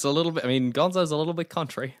Muppets a little bit, Gonzo's a little bit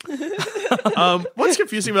country. What's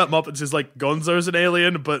confusing about Muppets is, like, Gonzo's an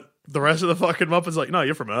alien, but the rest of the fucking Muppets like, no,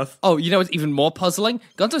 you're from Earth. Oh, you know what's even more puzzling?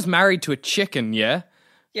 Gonzo's married to a chicken, yeah?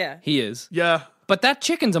 Yeah. He is. Yeah. But that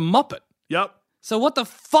chicken's a Muppet. Yep. So what the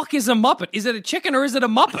fuck is a Muppet? Is it a chicken or is it a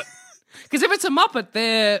Muppet? Because if it's a Muppet,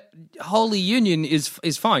 their holy union is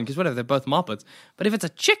fine, because whatever, they're both Muppets. But if it's a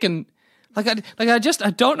chicken, I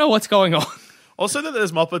don't know what's going on. Also, that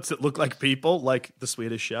there's Muppets that look like people, like the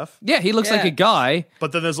Swedish Chef. Yeah, he looks like Yeah. a guy.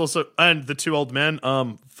 But then there's also, and the two old men,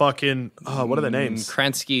 what are their names?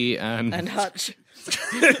 Kransky and Hutch.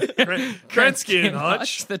 Kransky and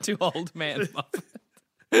Hutch. the two old man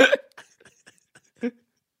Muppets.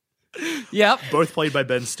 Yep. Both played by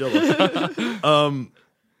Ben Stiller.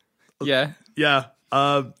 Yeah. Yeah.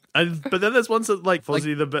 But then there's ones that, like,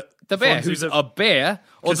 Fozzie the Bear. The bear, Fozzie who's a bear,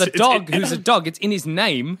 or 'Cause the it's- dog, who's a dog. It's in his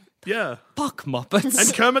name. Yeah. Fuck Muppets.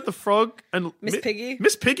 And Kermit the Frog and Miss Piggy?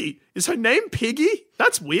 Miss Piggy. Is her name Piggy?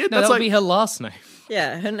 That's weird. no, That's that would like be her last name.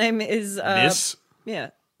 Yeah, her name is... Miss.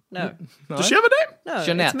 Yeah. No. Does she have a name? No,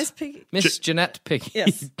 Jeanette. it's Miss Piggy. Miss Jeanette Piggy.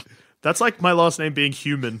 Yes. That's like my last name being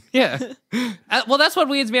human. Yeah. Well, that's what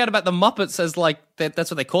weirds me out about the Muppets, as like that's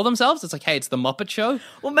what they call themselves. It's like, hey, it's the Muppet Show.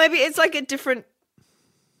 Well, maybe it's like a different.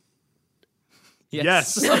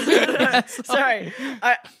 Yes. Sorry,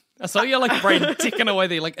 I saw your like brain ticking away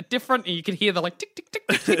there, like a different. And you can hear the like tick tick tick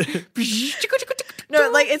tick tick. No,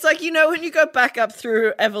 like it's like, you know, when you go back up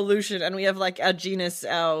through evolution and we have like our genus,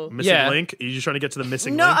 our Missing link? Are you just trying to get to the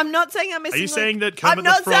missing link? No, I'm not saying I'm missing. Are you link. saying that Kermit I'm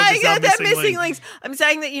not the Frog saying is our that they're missing missing link? links. I'm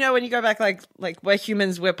saying that, you know, when you go back like we're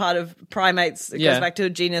humans, we're part of primates. It goes back to a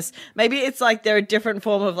genus. Maybe it's like they're a different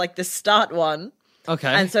form of like the start one. Okay.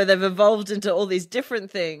 And so they've evolved into all these different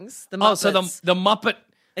things. The Muppets. Oh, so the Muppet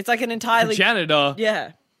It's like an entirely janitor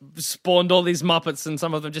Yeah. spawned all these Muppets, and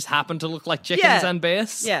some of them just happen to look like chickens Yeah. and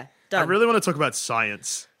bears. Yeah. I Done. really want to talk about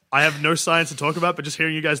science. I have no science to talk about, but just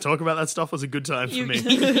hearing you guys talk about that stuff was a good time for me.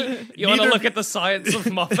 You want to look at the science of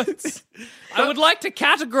Muppets? I would like to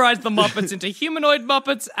categorize the Muppets into humanoid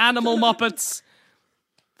Muppets, animal Muppets.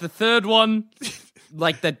 The third one,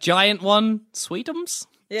 like the giant one, Sweetums?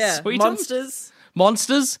 Yeah. Sweetums? Monsters.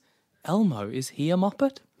 Monsters. Elmo, is he a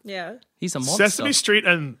Muppet? Yeah. He's a monster. Sesame Street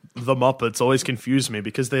and the Muppets always confuse me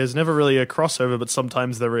because there's never really a crossover, but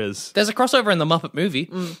sometimes there is. There's a crossover in the Muppet movie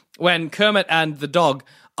when Kermit and the dog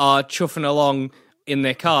are chuffing along in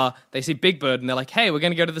their car. They see Big Bird and they're like, hey, we're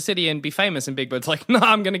going to go to the city and be famous. And Big Bird's like, no,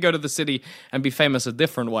 I'm going to go to the city and be famous a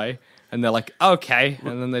different way. And they're like, okay.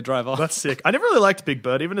 And then they drive off. That's sick. I never really liked Big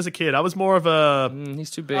Bird, even as a kid. I was more of a...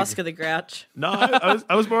 He's too big. Oscar the Grouch. No,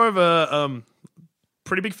 I was more of a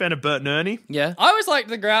pretty big fan of Bert and Ernie. Yeah. I always liked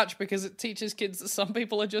the Grouch because it teaches kids that some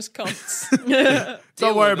people are just cunts.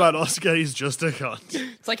 Don't worry about Oscar, he's just a cunt.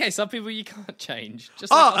 It's like, hey, some people you can't change.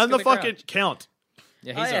 Just like And Oscar the Grouch. fucking Count.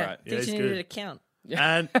 Yeah, he's alright. Yeah, he's Teaching good. you to count.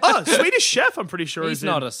 And Swedish Chef, I'm pretty sure He's is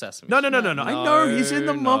not in. a Sesame No. Street. I know he's in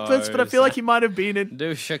the Muppets, but I feel like he might have been in. Do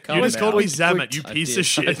You Chicago. just called me Zamet, you piece of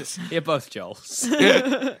shit. You're both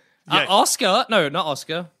Joels. Oscar, no, not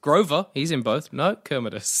Oscar. Grover, he's in both. No,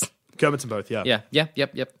 Kermitus. Kermit's in both, yeah.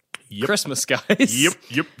 Yep. Christmas, guys.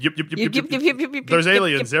 Yep. Those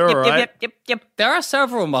aliens, they're alright. Yep. There are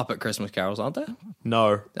several Muppet Christmas carols, aren't there?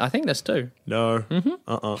 No. I think there's two. No.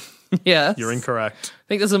 Yeah. You're incorrect. I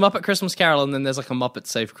think there's a Muppet Christmas Carol and then there's like a Muppet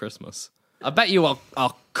Save Christmas. I bet you a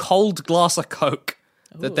cold glass of Coke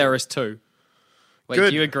that there is two. Wait,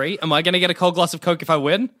 Good. do you agree? Am I going to get a cold glass of Coke if I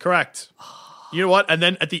win? Correct. You know what? And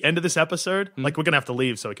then at the end of this episode, like we're going to have to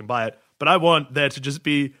leave so we can buy it, but I want there to just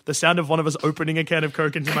be the sound of one of us opening a can of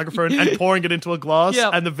Coke into the microphone and pouring it into a glass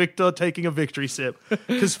and the victor taking a victory sip.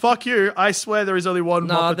 Because fuck you, I swear there is only one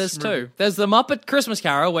No, Muppets there's movie. two. There's the Muppet Christmas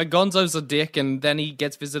Carol where Gonzo's a dick and then he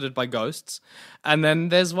gets visited by ghosts. And then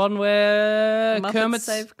there's one where Muppets Kermit's...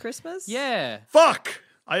 Save Christmas? Yeah. Fuck!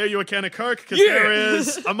 I owe you a can of Coke because there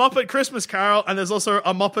is a Muppet Christmas Carol and there's also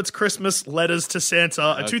a Muppets Christmas Letters to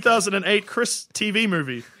Santa, a 2008 TV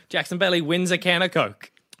movie. Jackson Bailey wins a can of Coke.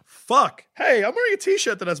 Fuck. Hey, I'm wearing a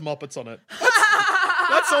t-shirt that has Muppets on it.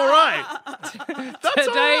 That's all right. That's all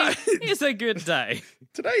Today right. is a good day.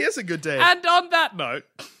 Today is a good day. And on that note,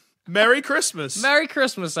 Merry Christmas. Merry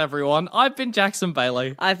Christmas, everyone. I've been Jackson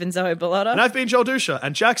Bailey. I've been Zoe Bellotta. And I've been Joel Dusha.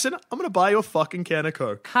 And Jackson, I'm going to buy you a fucking can of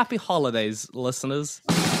Coke. Happy holidays, listeners.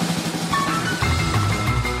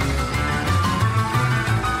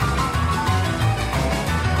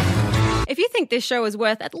 If you think this show is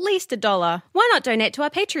worth at least $1, why not donate to our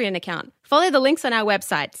Patreon account? Follow the links on our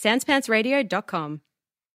website, sanspantsradio.com.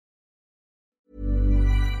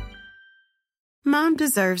 Mom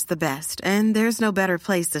deserves the best, and there's no better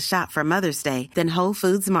place to shop for Mother's Day than Whole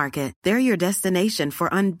Foods Market. They're your destination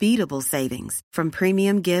for unbeatable savings, from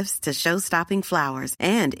premium gifts to show-stopping flowers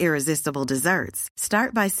and irresistible desserts.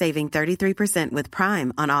 Start by saving 33% with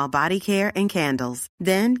Prime on all body care and candles.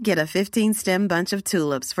 Then get a 15-stem bunch of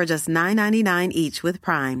tulips for just $9.99 each with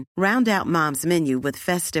Prime. Round out Mom's menu with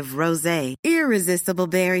festive rosé, irresistible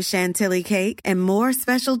berry chantilly cake, and more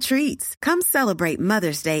special treats. Come celebrate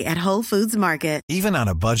Mother's Day at Whole Foods Market. Even on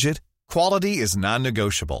a budget, quality is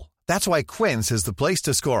non-negotiable. That's why Quince is the place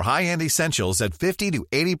to score high-end essentials at 50 to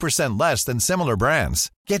 80% less than similar brands.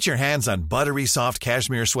 Get your hands on buttery soft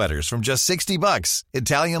cashmere sweaters from just $60,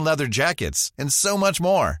 Italian leather jackets, and so much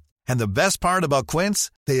more. And the best part about Quince,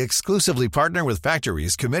 they exclusively partner with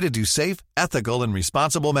factories committed to safe, ethical, and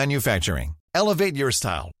responsible manufacturing. Elevate your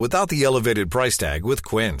style without the elevated price tag with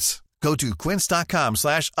Quince. Go to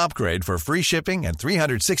quince.com/upgrade for free shipping and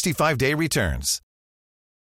 365-day returns.